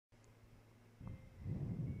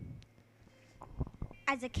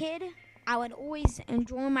As a kid, I would always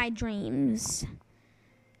enjoy my dreams.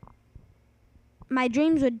 My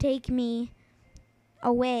dreams would take me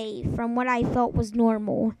away from what I felt was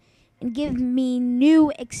normal and give me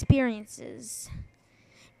new experiences.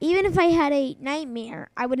 Even if I had a nightmare,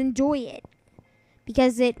 I would enjoy it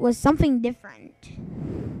because it was something different.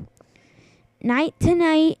 Night to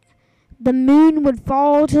night, the moon would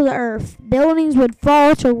fall to the earth, buildings would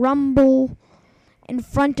fall to rumble in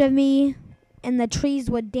front of me, and the trees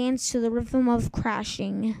would dance to the rhythm of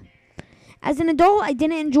crashing. As an adult, I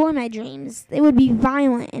didn't enjoy my dreams. They would be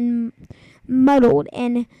violent and muddled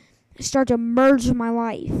and start to merge with my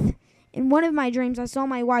life. In one of my dreams, I saw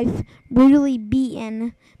my wife brutally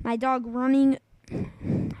beaten, my dog running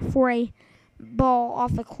for a ball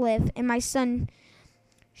off a cliff, and my son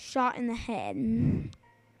shot in the head.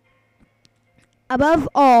 Above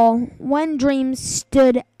all, one dream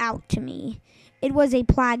stood out to me. It was a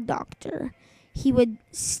Plague Docter. He would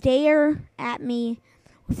stare at me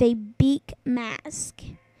with a beak mask,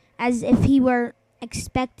 as if he were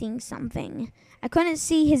expecting something. I couldn't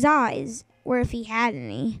see his eyes, or if he had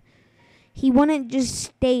any. He wouldn't just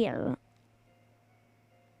stare.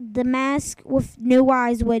 The mask with no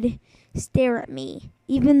eyes would stare at me,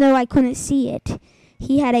 even though I couldn't see it.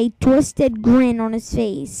 He had a twisted grin on his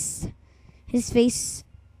face. His face,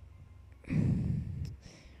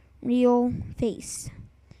 real face.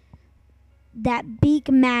 That beak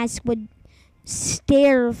mask would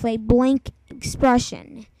stare with a blank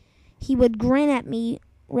expression. He would grin at me.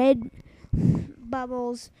 Red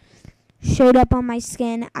bubbles showed up on my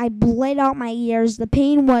skin. I bled out my ears. The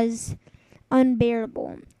pain was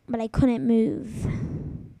unbearable, but I couldn't move.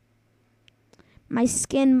 My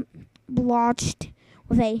skin blotched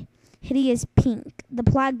with a hideous pink. The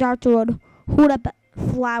Plague Doctor would hold up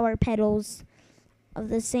flower petals of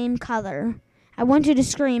the same color. I wanted to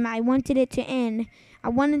scream. I wanted it to end. I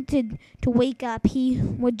wanted to wake up. He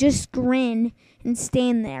would just grin and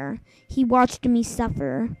stand there. He watched me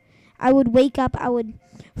suffer. I would wake up. I would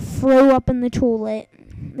throw up in the toilet.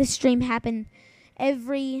 This dream happened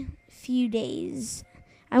every few days.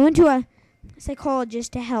 I went to a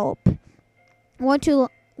psychologist to help. I want to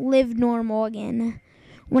live normal again.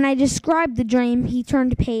 When I described the dream, he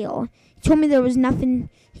turned pale. He told me there was nothing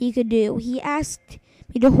he could do. He asked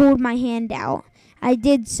me to hold my hand out. I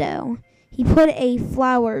did so. He put a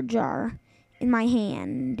flower jar in my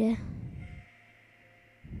hand.